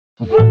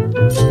Hello.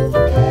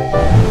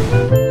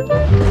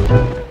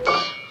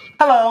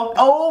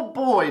 Oh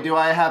boy, do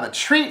I have a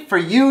treat for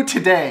you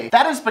today.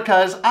 That is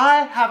because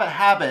I have a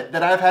habit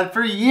that I've had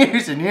for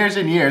years and years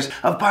and years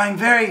of buying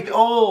very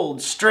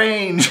old,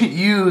 strange,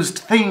 used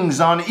things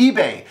on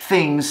eBay.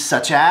 Things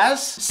such as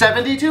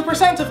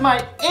 72% of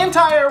my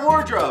entire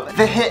wardrobe.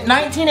 The hit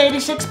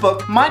 1986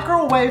 book,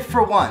 Microwave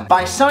for One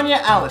by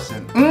Sonia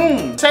Allison.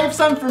 Save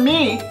some for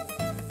me.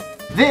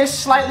 This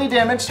slightly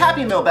damaged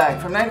Happy Meal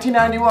bag from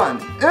 1991.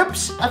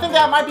 Oops, I think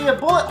that might be a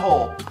bullet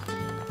hole.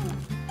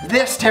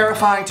 This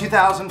terrifying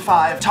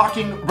 2005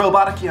 talking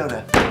robotic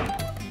Yoda.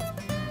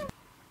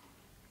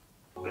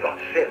 The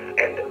Sith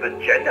and the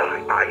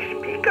Jedi I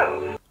speak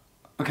of.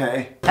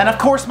 Okay. And of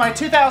course my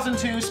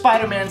 2002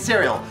 Spider-Man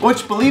cereal,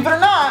 which believe it or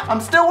not,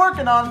 I'm still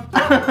working on.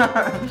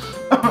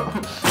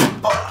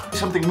 Oh,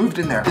 something moved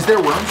in there. Is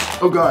there worms?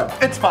 Oh God.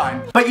 It's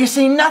fine. But you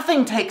see,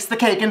 nothing takes the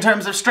cake in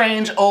terms of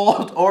strange,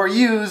 old, or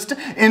used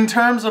in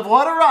terms of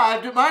what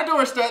arrived at my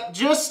doorstep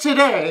just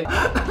today.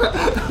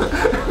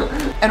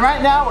 And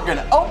right now we're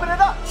gonna open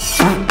it up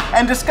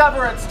and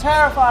discover its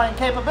terrifying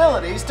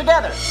capabilities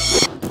together.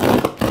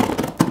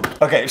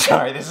 Okay,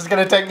 sorry, this is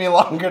gonna take me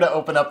longer to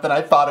open up than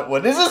I thought it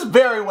would. This is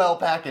very well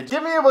packaged.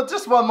 Give me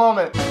just one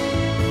moment.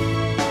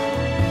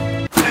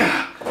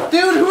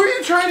 Dude, who are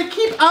you trying to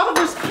keep out of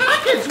this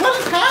package? What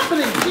is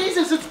happening?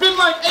 Jesus, it's been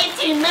like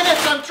 18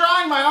 minutes. I'm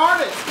trying my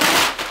hardest.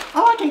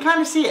 Oh, I can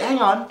kind of see it. Hang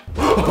on.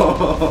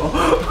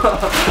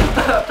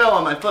 I fell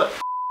on my foot.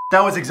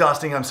 That was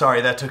exhausting, I'm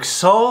sorry. That took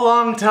so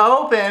long to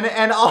open,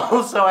 and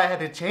also I had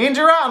to change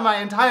around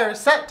my entire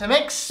set to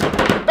make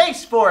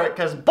space for it,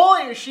 because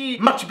boy is she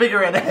much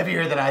bigger and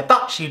heavier than I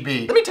thought she'd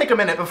be. Let me take a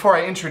minute before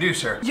I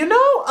introduce her. You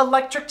know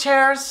electric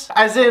chairs?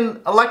 As in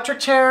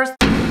electric chairs?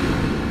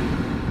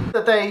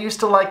 That they used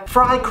to like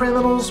fry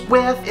criminals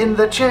with in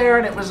the chair,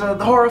 and it was a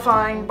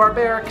horrifying,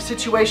 barbaric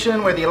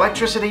situation where the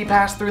electricity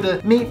passed through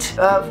the meat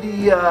of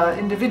the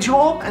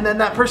individual, and then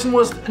that person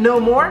was no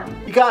more.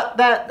 You got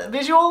that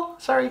visual?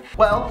 Sorry.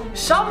 Well,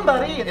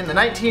 somebody in the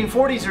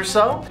 1940s or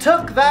so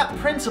took that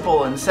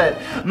principle and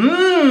said,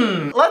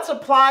 let's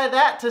apply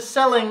that to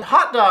selling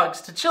hot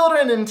dogs to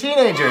children and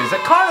teenagers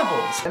at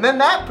carnivals. And then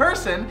that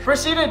person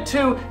proceeded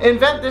to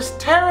invent this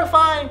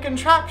terrifying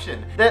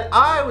contraption that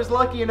I was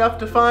lucky enough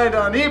to find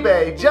on eBay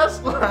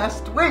just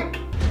last week.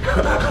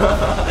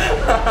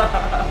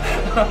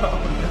 Oh,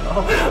 no.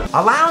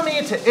 Allow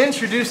me to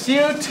introduce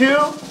you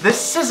to the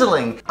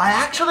sizzling. I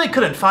actually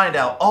couldn't find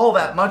out all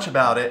that much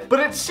about it, but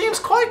it seems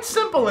quite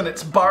simple in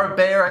its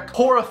barbaric,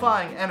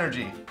 horrifying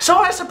energy. So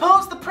I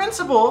suppose the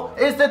principle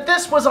is that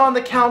this was on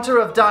the counter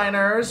of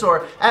diners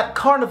or at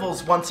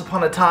carnivals once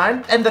upon a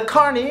time, and the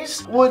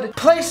carnies would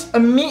place a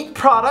meat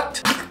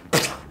product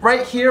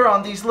right here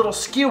on these little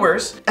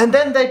skewers, and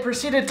then they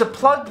proceeded to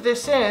plug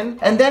this in,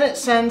 and then it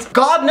sends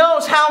God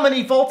knows how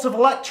many volts of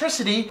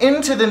electricity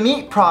into the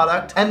meat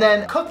product, and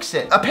then cooks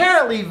it,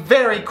 apparently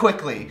very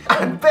quickly.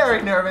 I'm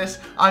very nervous,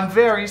 I'm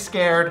very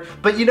scared,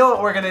 but you know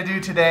what we're gonna do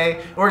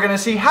today? We're gonna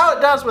see how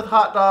it does with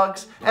hot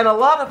dogs, and a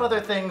lot of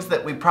other things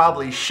that we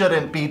probably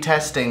shouldn't be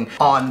testing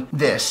on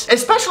this.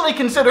 Especially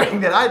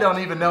considering that I don't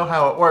even know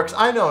how it works.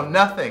 I know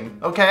nothing,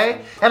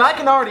 okay? And I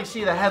can already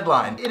see the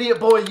headline. Idiot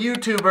boy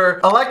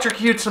YouTuber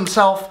electrocutes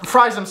himself,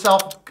 fries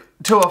himself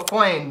to a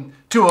flame,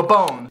 to a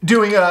bone,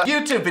 doing a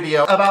YouTube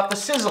video about the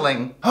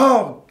sizzling.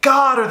 Oh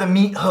God, are the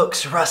meat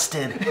hooks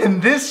rusted.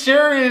 And this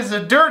sure is a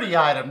dirty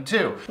item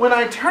too. When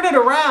I turn it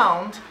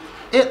around,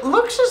 it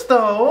looks as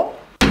though,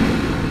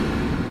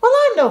 well,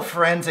 I'm no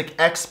forensic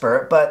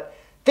expert, but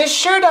this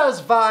sure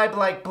does vibe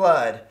like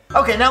blood.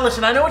 Okay, now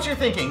listen, I know what you're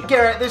thinking.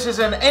 Garrett, this is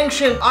an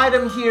ancient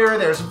item here,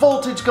 there's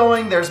voltage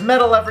going, there's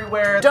metal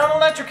everywhere. Don't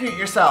electrocute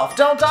yourself,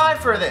 don't die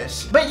for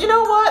this. But you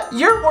know what?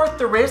 You're worth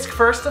the risk,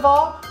 first of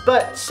all.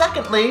 But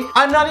secondly,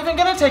 I'm not even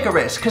gonna take a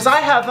risk, because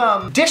I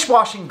have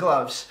dishwashing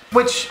gloves,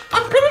 which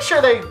I'm pretty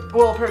sure they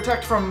will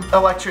protect from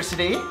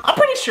electricity. I'm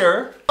pretty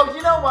sure. Oh,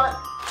 you know what?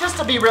 Just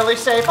to be really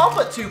safe, I'll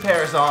put 2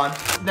 pairs on.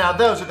 Now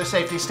those are the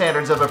safety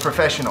standards of a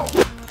professional.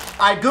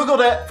 I Googled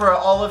it for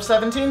all of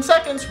 17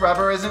 seconds.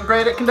 Rubber isn't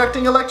great at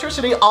conducting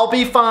electricity. I'll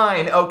be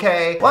fine,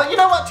 okay? Well, you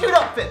know what? 2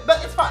 don't fit,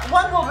 but it's fine.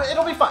 1 will,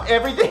 it'll be fine.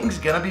 Everything's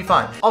gonna be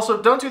fine.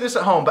 Also, don't do this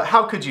at home, but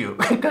how could you?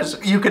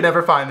 Because you could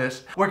never find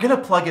this. We're gonna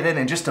plug it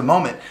in just a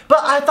moment,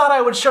 but I thought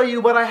I would show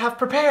you what I have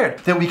prepared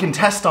that we can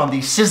test on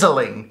the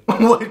sizzling,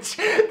 which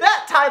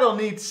that title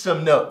needs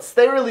some notes.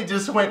 They really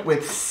just went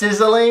with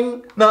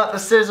sizzling, not the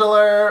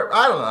sizzler.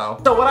 I don't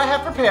know. So what I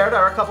have prepared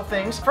are a couple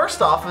things.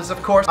 First off is,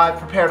 of course, I've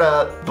prepared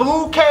a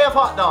bouquet of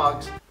hot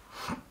dogs.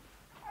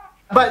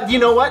 But you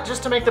know what?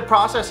 Just to make the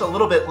process a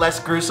little bit less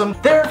gruesome,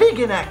 they're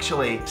vegan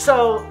actually.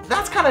 So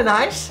that's kind of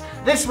nice.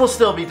 This will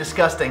still be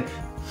disgusting.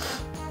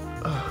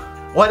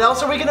 What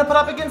else are we gonna put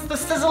up against the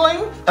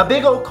sizzling? A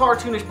big old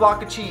cartoonish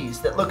block of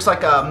cheese that looks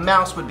like a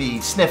mouse would be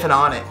sniffing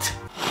on it.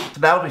 So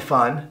that'll be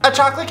fun. A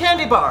chocolate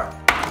candy bar.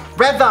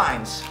 Red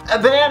vines. A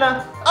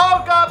banana.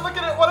 Oh God, look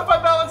at it. What if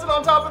I balance it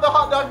on top of the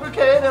hot dog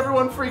bouquet and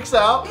everyone freaks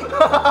out?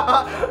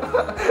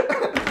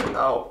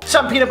 No.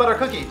 Some peanut butter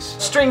cookies.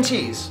 String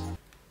cheese.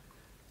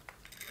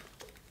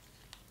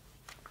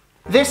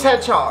 this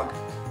hedgehog.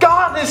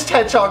 God, this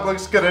hedgehog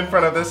looks good in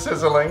front of this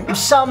sizzling.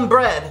 Some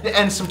bread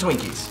and some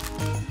Twinkies.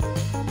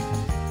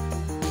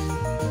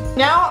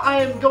 Now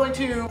I am going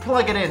to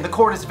plug it in. The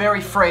cord is very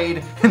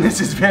frayed and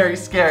this is very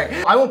scary.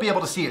 I won't be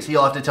able to see it, so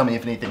you'll have to tell me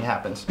if anything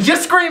happens.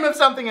 Just scream if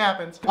something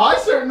happens. I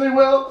certainly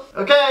will.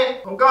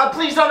 Okay. Oh God,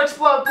 please don't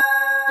explode.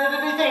 Did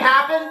anything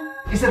happen?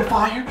 Is it a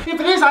fire? If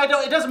it is,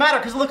 it doesn't matter,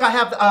 because look, I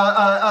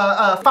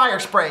have fire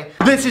spray.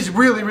 This is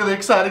really, really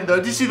exciting though.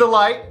 Do you see the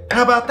light?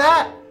 How about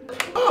that?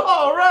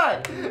 All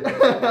right.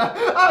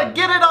 I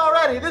get it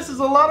already. This is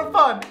a lot of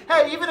fun.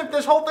 Hey, even if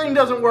this whole thing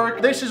doesn't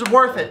work, this is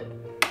worth it.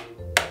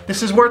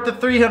 This is worth the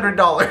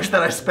 $300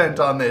 that I spent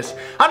on this.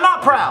 I'm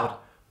not proud,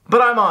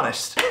 but I'm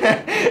honest.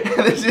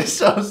 This is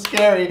so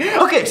scary.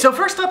 Okay, so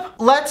first up,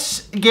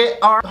 let's get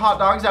our hot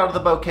dogs out of the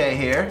bouquet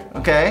here,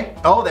 okay?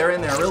 Oh, they're in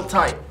there real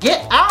tight.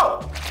 Get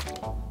out!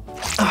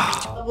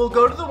 We'll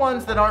go to the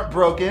ones that aren't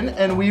broken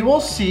and we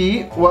will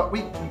see what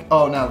we...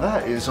 Oh, now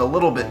that is a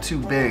little bit too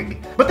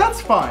big. But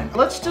that's fine.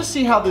 Let's just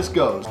see how this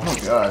goes. Oh,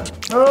 God.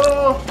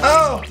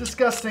 Oh,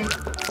 disgusting.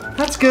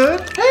 That's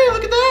good. Hey,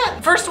 look at that.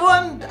 First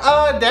one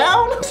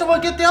down. So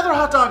we'll get the other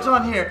hot dogs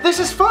on here. This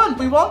is fun.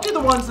 We won't do the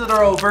ones that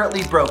are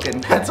overtly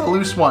broken. That's a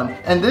loose one.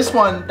 And this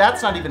one,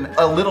 that's not even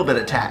a little bit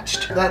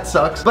attached. That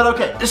sucks. But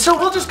okay, so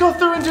we'll just go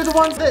through and do the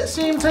ones that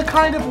seem to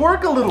kind of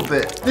work a little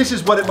bit. This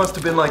is what it must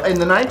have been like in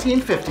the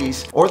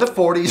 1950s or the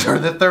 40s or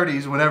the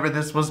 30s whenever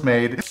this was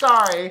made.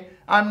 Sorry.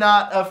 I'm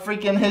not a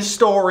freaking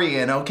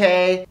historian,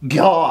 okay?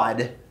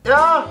 God.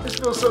 Ah, this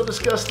feels so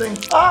disgusting.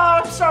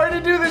 Ah, I'm sorry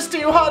to do this to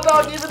you, hot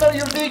dog, even though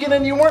you're vegan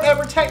and you weren't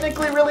ever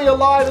technically really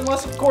alive,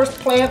 unless, of course,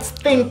 plants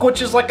think,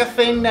 which is like a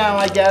thing now,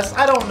 I guess.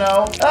 I don't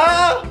know.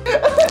 Ah,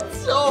 it's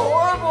so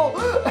horrible.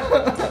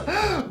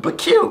 But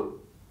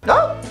cute.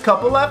 Oh,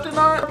 couple left in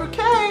our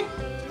bouquet.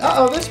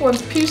 Uh-oh, this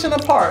one's piecing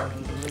apart.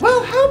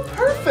 Well, how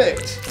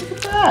perfect. Look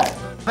at that.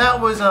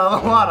 That was a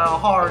lot of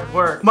hard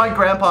work. My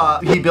grandpa,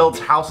 he builds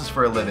houses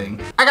for a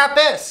living. I got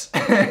this.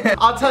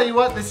 I'll tell you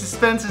what, the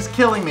suspense is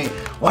killing me.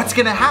 What's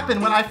gonna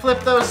happen when I flip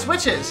those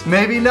switches?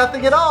 Maybe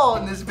nothing at all,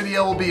 and this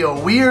video will be a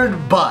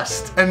weird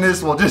bust. And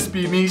this will just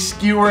be me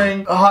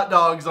skewering hot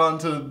dogs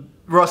onto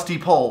rusty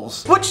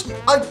poles. Which,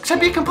 to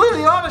be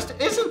completely honest,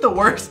 isn't the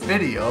worst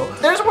video.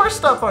 There's worse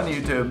stuff on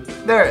YouTube.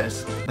 There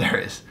is.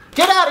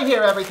 Get out of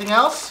here, everything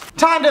else.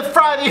 Time to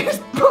fry these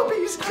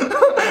puppies.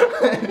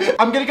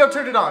 I'm gonna go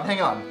turn it on,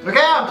 hang on.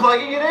 Okay, I'm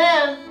plugging it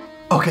in.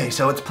 Okay,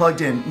 so it's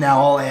plugged in.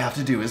 Now all I have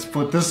to do is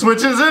flip the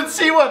switches and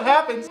see what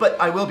happens. But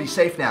I will be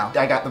safe now.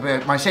 I got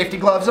my safety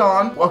gloves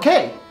on.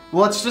 Okay,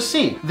 well, let's just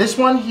see. This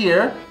one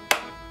here.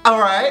 All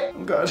right.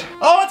 Oh, God.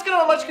 Oh, it's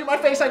gonna electrocute my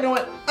face, I know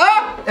it.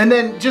 Ah! And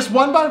then just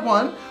one by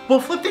one, we'll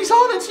flip these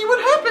on and see what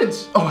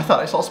happens. Oh, I thought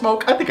I saw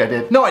smoke. I think I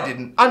did. No, I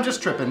didn't. I'm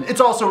just tripping. It's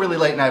also really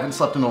late and I haven't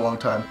slept in a long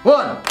time.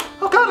 One.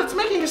 Oh, God, it's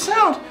making a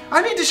sound.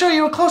 I need to show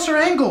you a closer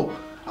angle.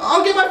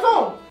 I'll get my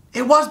phone.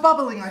 It was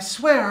bubbling, I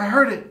swear, I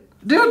heard it.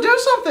 Dude, do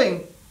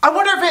something. I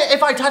wonder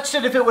if I touched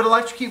it, if it would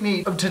electrocute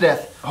me to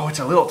death. Oh, it's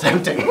a little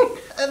tempting.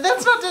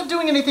 That's not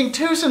doing anything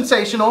too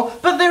sensational,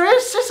 but there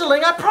is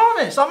sizzling, I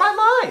promise, on my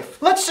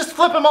life. Let's just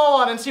flip them all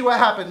on and see what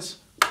happens.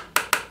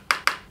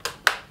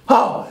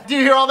 Oh, do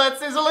you hear all that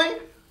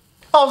sizzling?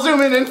 I'll zoom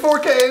in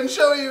 4K and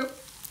show you.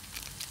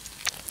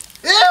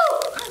 Ew!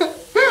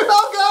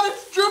 Oh God,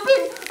 it's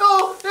dripping.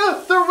 Oh,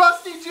 the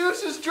rusty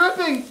juice is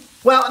dripping.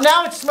 Well,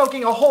 now it's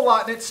smoking a whole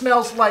lot and it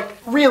smells like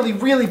really,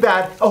 really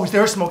bad. Oh, is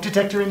there a smoke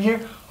detector in here?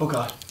 Oh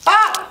God.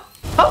 Ah!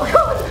 Oh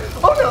God!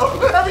 Oh no!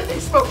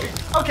 Everything's smoking.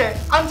 Okay,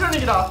 I'm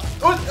turning it off.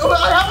 Oh,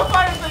 I have a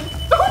fire thing.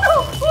 Oh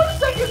no! Wait a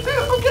second.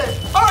 Okay.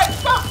 All right.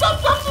 Stop!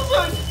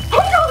 sizzling.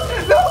 Oh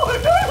God! No! I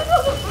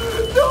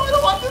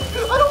don't want this.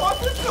 I don't want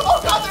this.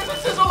 Oh God! There's a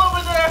sizzle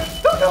over there.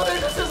 Oh no!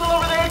 There's a sizzle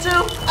over there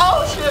too.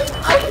 Oh shit!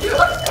 I'm turning it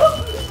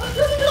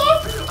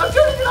off. I'm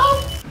turning it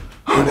off.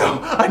 Oh no!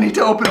 I need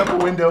to open up a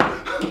window.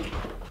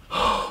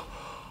 Oh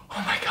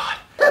my God,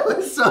 that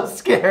was so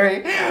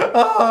scary.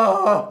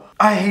 Oh,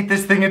 I hate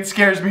this thing, it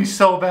scares me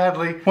so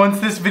badly. Once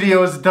this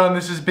video is done,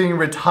 this is being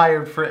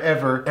retired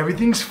forever.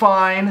 Everything's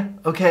fine,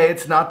 okay?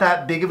 It's not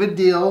that big of a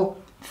deal.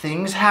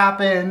 Things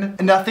happen,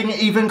 nothing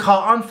even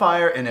caught on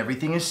fire, and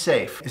everything is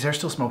safe. Is there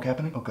still smoke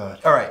happening? Oh God.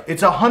 All right,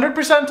 it's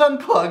 100%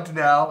 unplugged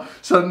now,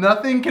 so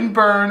nothing can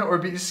burn or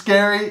be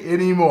scary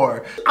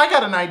anymore. I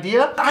got an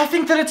idea. I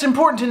think that it's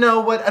important to know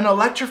what an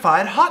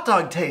electrified hot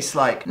dog tastes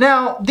like.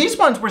 Now, these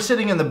ones were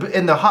sitting in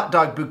the hot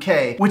dog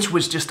bouquet, which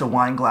was just a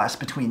wine glass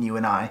between you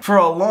and I, for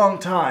a long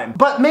time.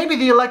 But maybe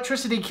the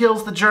electricity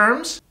kills the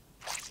germs?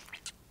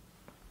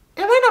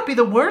 It might not be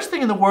the worst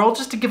thing in the world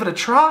just to give it a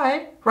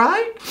try,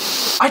 right?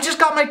 I just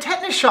got my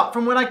tetanus shot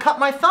from when I cut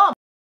my thumb.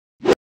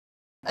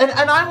 And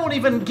I won't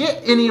even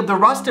get any of the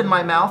rust in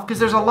my mouth because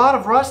there's a lot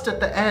of rust at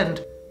the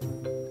end.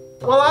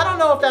 Well, I don't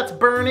know if that's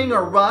burning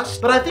or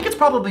rust, but I think it's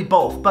probably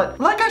both. But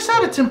like I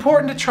said, it's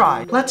important to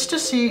try. Let's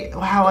just see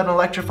how an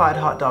electrified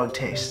hot dog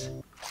tastes.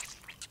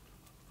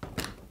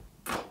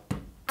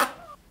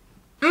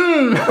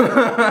 Mmm.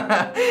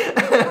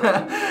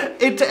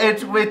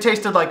 It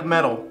tasted like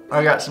metal.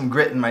 I got some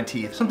grit in my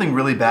teeth. Something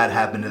really bad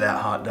happened to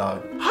that hot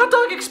dog. Hot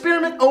dog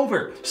experiment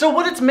over. So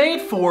what it's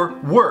made for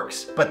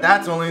works, but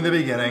that's only the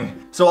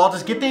beginning. So I'll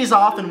just get these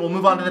off and we'll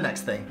move on to the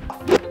next thing.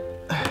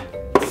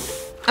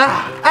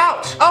 Ah,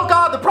 ouch! Oh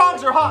God, the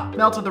prongs are hot.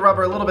 Melted the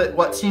rubber a little bit,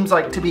 what seems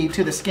like to be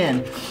to the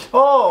skin.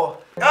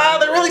 Oh,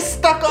 they're really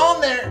stuck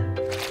on there.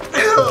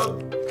 Ugh,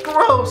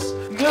 gross.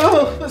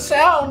 Ugh, the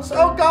sounds.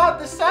 Oh God,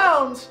 the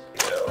sounds.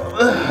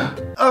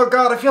 Oh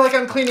God, I feel like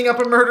I'm cleaning up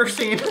a murder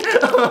scene.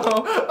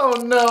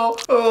 Oh no.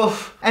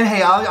 Oh. And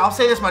hey, I'll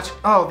say this much.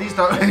 Oh, these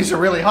are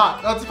really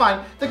hot. That's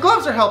fine. The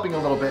gloves are helping a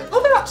little bit.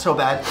 Oh, they're not so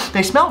bad.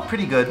 They smell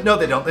pretty good. No,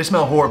 they don't. They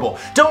smell horrible.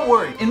 Don't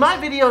worry. In my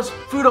videos,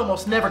 food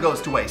almost never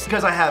goes to waste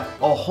because I have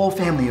a whole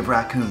family of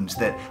raccoons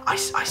that I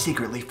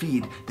secretly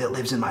feed that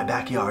lives in my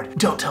backyard.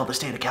 Don't tell the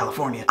state of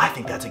California. I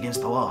think that's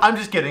against the law. I'm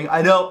just kidding.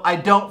 I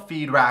don't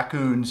feed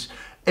raccoons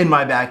in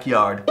my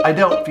backyard. I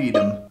don't feed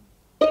them.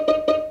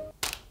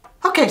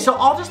 Okay, so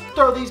I'll just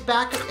throw these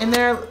back in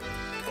their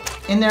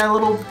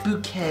little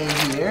bouquet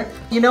here.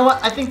 You know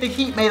what? I think the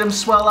heat made them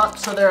swell up,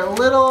 so they're a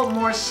little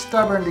more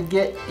stubborn to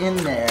get in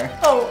there.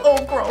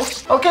 Oh,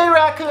 gross. Okay,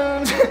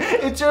 raccoons,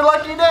 it's your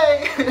lucky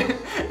day.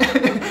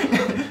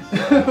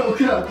 Oh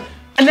God.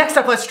 And next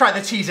up, let's try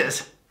the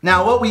cheeses.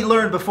 Now, what we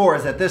learned before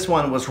is that this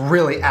one was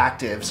really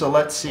active, so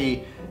let's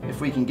see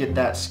if we can get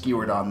that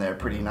skewered on there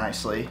pretty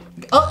nicely.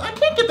 Oh, I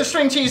can't get the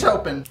string cheese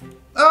open.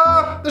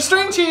 The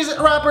string cheese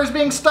wrapper is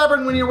being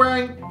stubborn when you're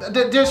wearing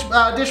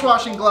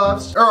dishwashing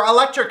gloves or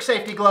electric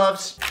safety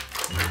gloves.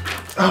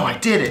 Oh, I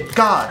did it,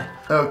 God.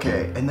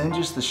 Okay, and then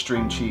just the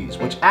string cheese,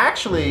 which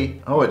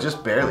actually, oh, it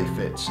just barely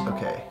fits.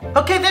 Okay.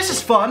 Okay, this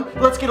is fun.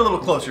 Let's get a little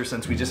closer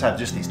since we just have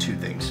just these two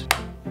things.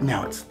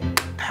 Now it's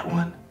that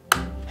one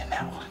and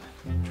that one.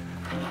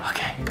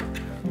 Okay,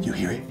 you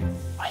hear it?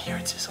 I hear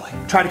it sizzling.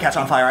 Try to catch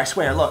on fire, I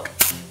swear, look.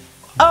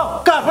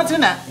 Oh, God, what's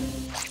in that?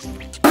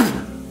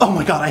 Oh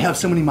my God, I have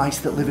so many mice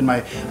that live in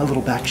my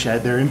little back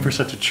shed. They're in for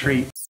such a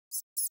treat.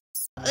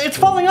 It's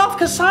falling off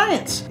because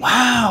science.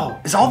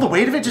 Wow, is all the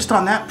weight of it just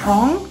on that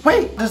prong?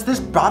 Wait, does this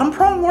bottom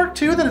prong work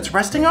too that it's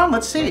resting on?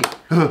 Let's see.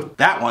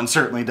 That one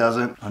certainly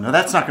doesn't. Oh no,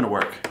 that's not gonna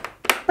work.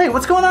 Wait,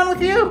 what's going on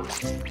with you?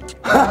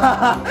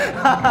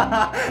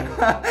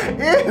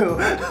 Ew.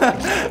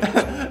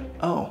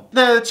 Oh,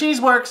 the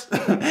cheese works.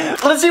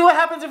 Let's see what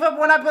happens if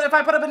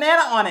I put a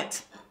banana on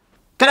it.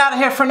 Get out of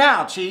here for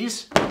now,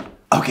 cheese.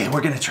 Okay,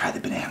 we're gonna try the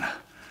banana.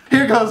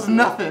 Here goes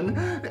nothing.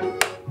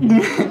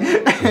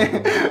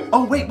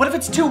 Oh wait, what if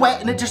it's too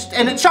wet and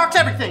it shocks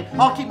everything?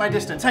 I'll keep my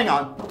distance, hang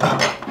on.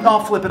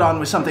 I'll flip it on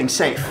with something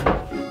safe.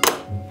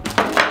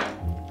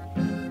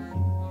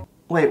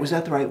 Wait, was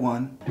that the right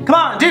one? Come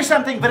on, do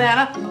something,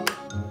 banana.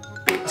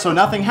 So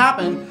nothing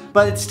happened,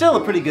 but it's still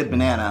a pretty good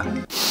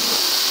banana.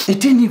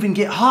 It didn't even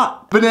get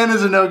hot.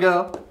 Banana's a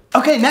no-go.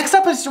 Okay, next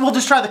up is we'll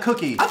just try the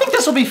cookie. I think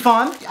this will be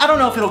fun. I don't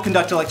know if it'll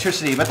conduct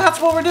electricity, but that's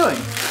what we're doing.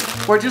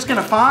 We're just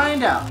gonna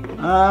find out.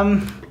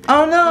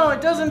 Oh no,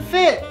 it doesn't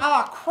fit.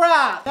 Oh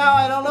crap, now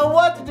I don't know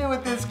what to do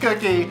with this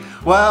cookie.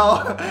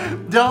 Well,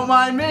 don't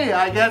mind me.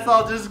 I guess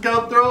I'll just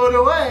go throw it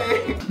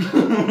away.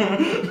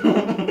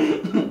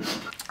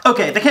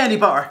 Okay, the candy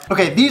bar.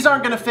 Okay, these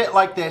aren't gonna fit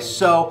like this,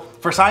 so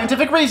for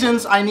scientific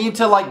reasons, I need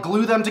to like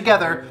glue them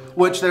together,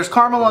 which there's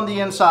caramel on the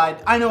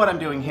inside. I know what I'm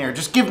doing here.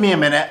 Just give me a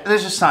minute.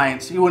 This is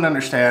science. You wouldn't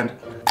understand.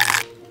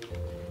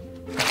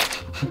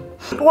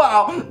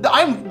 Wow,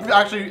 I'm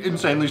actually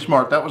insanely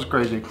smart. That was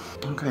crazy.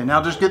 Okay,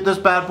 now just get this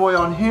bad boy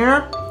on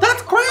here.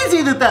 That's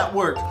crazy that that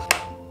worked.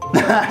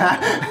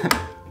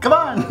 Come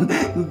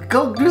on,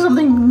 go do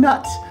something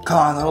nuts. Come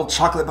on, little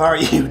chocolate bar,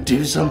 you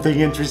do something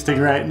interesting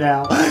right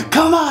now.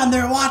 Come on,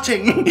 they're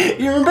watching.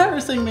 You're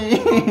embarrassing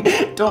me.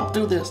 Don't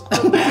do this.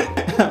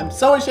 I'm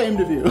so ashamed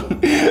of you.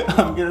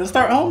 I'm gonna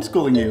start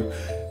homeschooling you,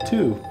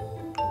 too.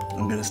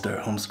 I'm gonna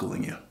start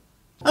homeschooling you.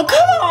 Oh,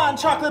 come on,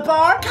 chocolate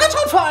bar! Catch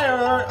on fire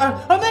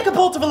or make a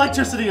bolt of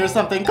electricity or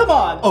something, come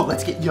on! Oh,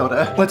 let's get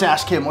Yoda. Let's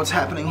ask him what's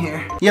happening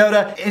here.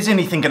 Yoda, is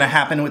anything gonna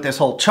happen with this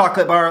whole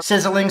chocolate bar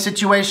sizzling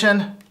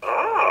situation?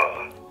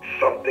 Ah,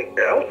 something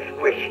else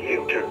wish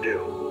you to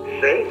do.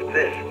 Save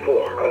this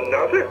for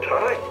another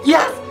time.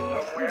 Yes!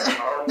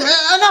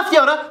 Enough,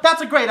 Yoda.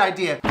 That's a great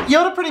idea.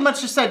 Yoda pretty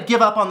much just said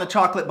give up on the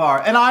chocolate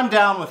bar, and I'm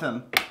down with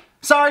him.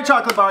 Sorry,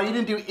 chocolate bar, you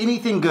didn't do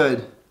anything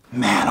good.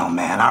 Man, oh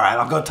man, all right,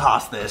 I'll go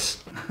toss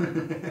this.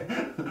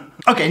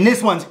 Okay, and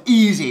this one's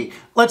easy.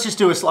 Let's just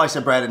do a slice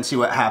of bread and see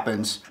what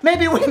happens.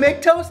 Maybe we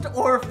make toast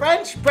or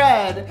French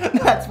bread.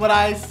 That's what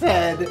I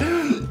said.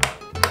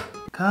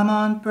 Come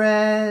on,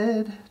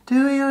 bread,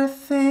 do your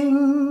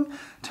thing.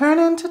 Turn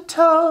into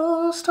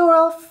toast or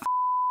I'll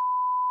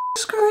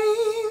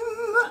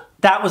scream.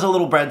 That was a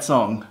little bread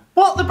song.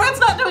 Well, the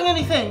bread's not doing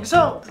anything,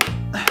 so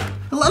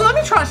let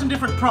me try some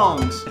different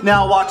prongs.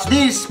 Now watch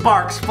these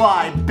sparks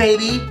fly,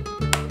 baby.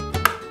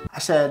 I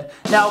said,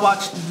 now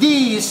watch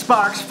these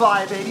sparks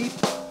fly, baby.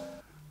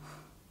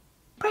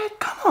 Bread,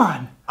 come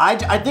on.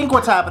 I think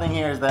what's happening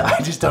here is that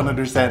I just don't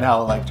understand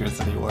how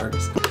electricity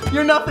works.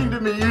 You're nothing to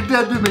me, you're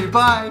dead to me,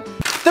 bye.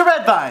 The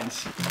red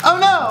vines. Oh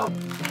no.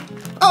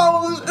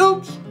 Oh,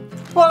 oops.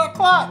 What a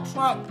klutz!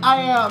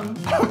 I am.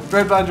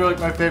 Red vines are like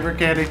my favorite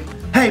candy.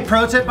 Hey,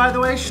 pro tip by the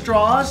way,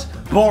 straws,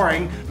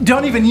 boring.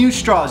 Don't even use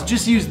straws,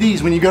 just use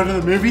these. When you go to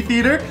the movie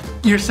theater,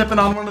 you're sipping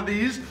on one of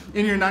these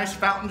in your nice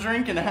fountain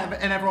drink and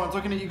everyone's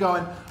looking at you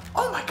going,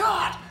 oh my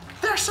God,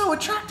 they're so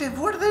attractive,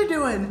 what are they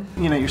doing?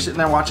 You know, you're sitting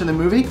there watching the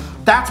movie.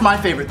 That's my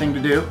favorite thing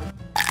to do.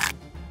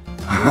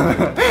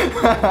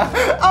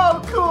 Oh,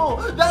 cool,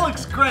 that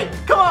looks great.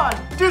 Come on,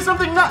 do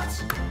something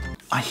nuts.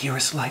 I hear a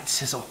slight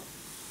sizzle.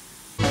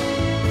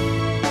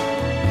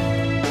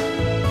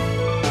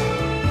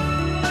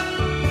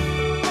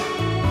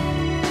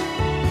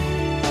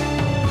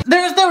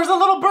 There was a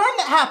little burn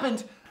that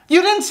happened.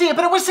 You didn't see it,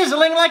 but it was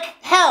sizzling like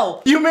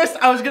hell. You missed,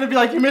 I was gonna be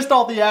like, you missed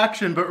all the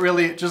action, but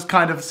really it just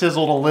kind of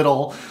sizzled a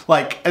little,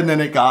 like, and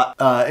then it got,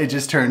 it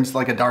just turns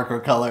like a darker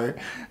color.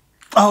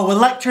 Oh,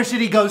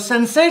 electricity goes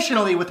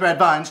sensationally with red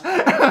vines.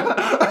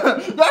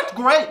 That's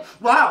great,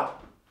 wow.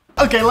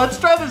 Okay, let's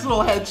try this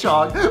little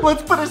hedgehog.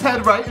 Let's put his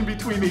head right in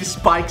between these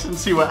spikes and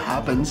see what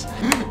happens.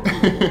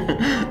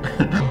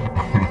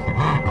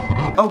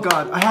 Oh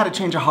God, I had to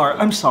change a heart.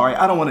 I'm sorry,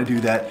 I don't want to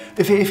do that.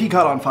 If he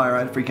caught on fire,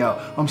 I'd freak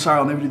out. I'm sorry,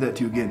 I'll never do that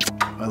to you again.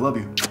 I love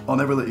you. I'll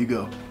never let you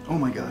go. Oh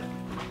my God.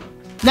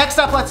 Next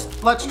up,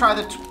 let's try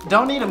the,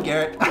 don't eat them,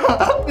 Garrett.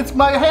 It's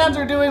my hands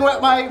are doing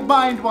what my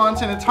mind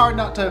wants and it's hard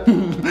not to,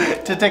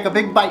 to take a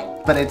big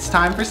bite. But it's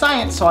time for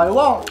science, so I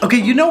won't. Okay,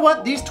 you know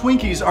what? These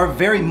Twinkies are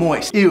very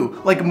moist.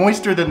 Ew, like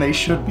moister than they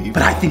should be.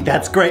 But I think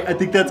that's great. I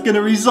think that's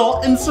gonna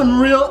result in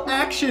some real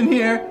action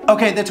here.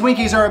 Okay, the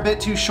Twinkies are a bit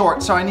too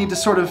short, so I need to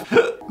sort of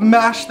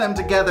mash them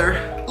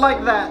together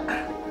like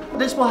that.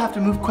 This will have to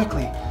move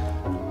quickly.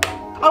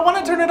 I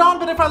wanna turn it on,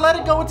 but if I let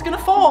it go, it's gonna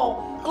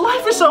fall.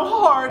 Life is so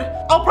hard.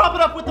 I'll prop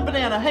it up with the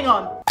banana, hang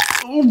on.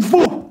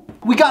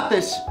 We got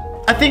this.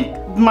 I think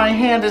my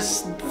hand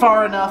is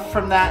far enough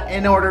from that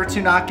in order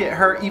to not get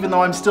hurt, even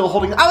though I'm still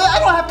holding, I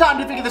don't have time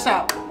to figure this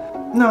out.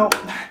 No,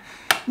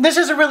 this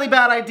is a really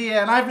bad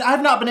idea, and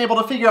I've not been able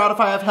to figure out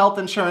if I have health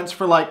insurance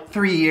for like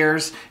 3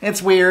 years.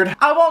 It's weird.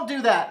 I won't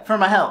do that for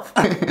my health.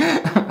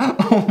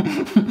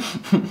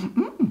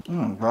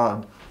 Oh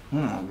God,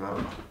 oh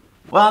God.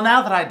 Well,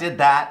 now that I did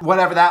that,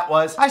 whatever that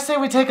was, I say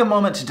we take a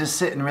moment to just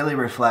sit and really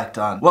reflect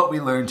on what we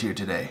learned here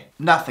today.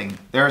 Nothing.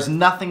 There is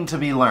nothing to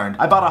be learned.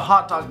 I bought a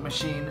hot dog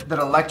machine that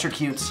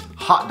electrocutes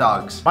hot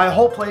dogs. My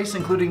whole place,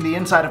 including the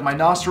inside of my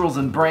nostrils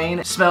and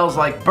brain, smells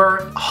like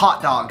burnt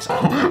hot dogs.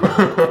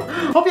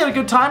 Hope you had a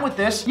good time with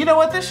this. You know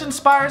what? This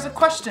inspires a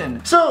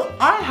question. So,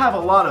 I have a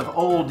lot of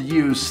old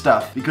used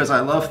stuff because I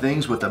love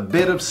things with a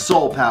bit of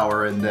soul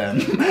power in them.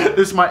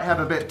 This might have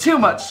a bit too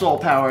much soul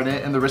power in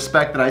it in the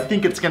respect that I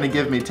think it's gonna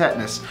give me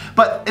tetanus.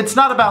 But it's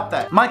not about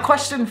that. My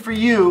question for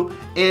you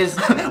is,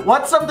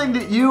 what's something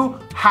that you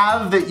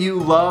have that you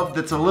love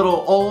that's a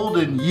little old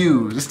and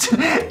used?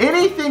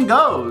 Anything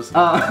goes.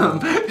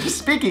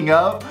 Speaking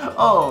of,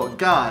 oh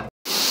God.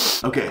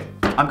 Okay,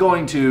 I'm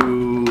going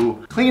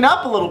to clean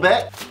up a little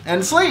bit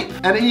and sleep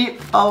and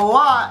eat a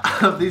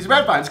lot of these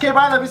red vines. Okay,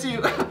 bye, let me see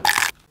you.